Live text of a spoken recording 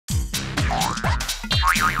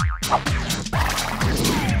Thumbs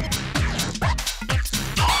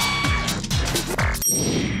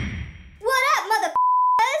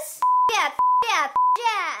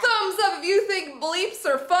up if you think bleeps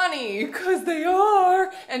are funny, because they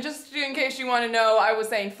are. And just in case you want to know, I was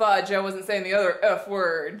saying fudge, I wasn't saying the other F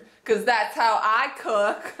word, because that's how I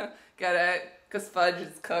cook. Get it? Because fudge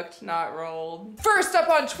is cooked, not rolled. First up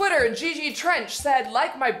on Twitter, Gigi Trench said,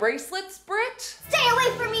 like my bracelets, Britt? Stay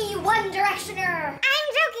away from me, you One Directioner. I'm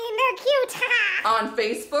joking, they're cute. On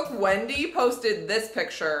Facebook, Wendy posted this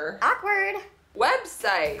picture. Awkward.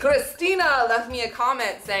 Website. Christina left me a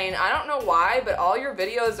comment saying, I don't know why, but all your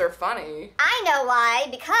videos are funny. I know why,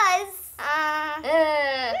 because,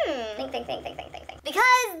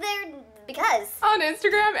 think. Because. On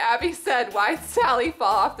Instagram, Abby said, why'd Sally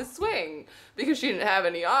fall off the swing? Because she didn't have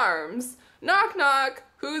any arms. Knock knock,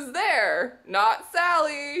 who's there? Not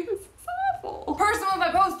Sally. This is awful. Person with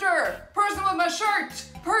my poster, person with my shirt,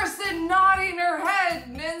 person nodding her head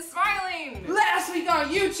and smiling. Last week on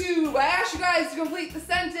YouTube, I asked you guys to complete the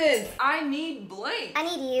sentence. I need blank. I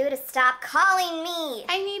need you to stop calling me.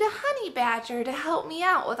 I need a honey badger to help me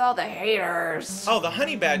out with all the haters. Oh, the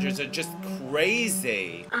honey badgers are just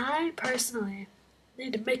crazy. I personally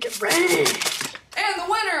need to make it rain. And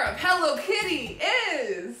the winner of Hello Kitty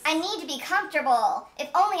is... I need to be comfortable. If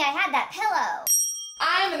only I had that pillow.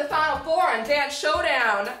 I'm in the final four on Dance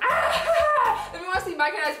Showdown. Ah! If you want to see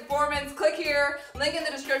Mike and I's performance, click here. Link in the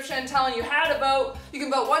description telling you how to vote. You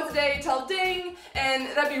can vote once a day till ding, and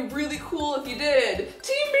that'd be really cool if you did.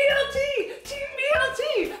 Team BLT! Team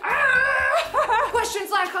BLT! Ah!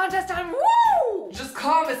 Question/contest time. Woo! Just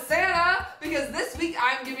call me Santa, because this week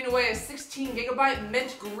I'm giving away a 16 gigabyte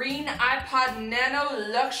mint green iPod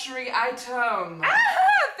Nano luxury item.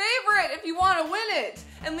 Favorite if you want to win it.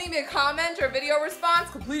 And leave me a comment or video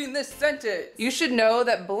response completing this sentence. You should know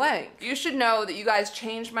that blank. You should know that you guys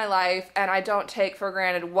changed my life, and I don't take for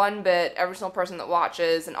granted one bit every single person that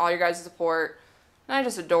watches and all your guys' support. And I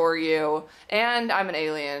just adore you. And I'm an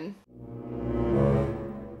alien.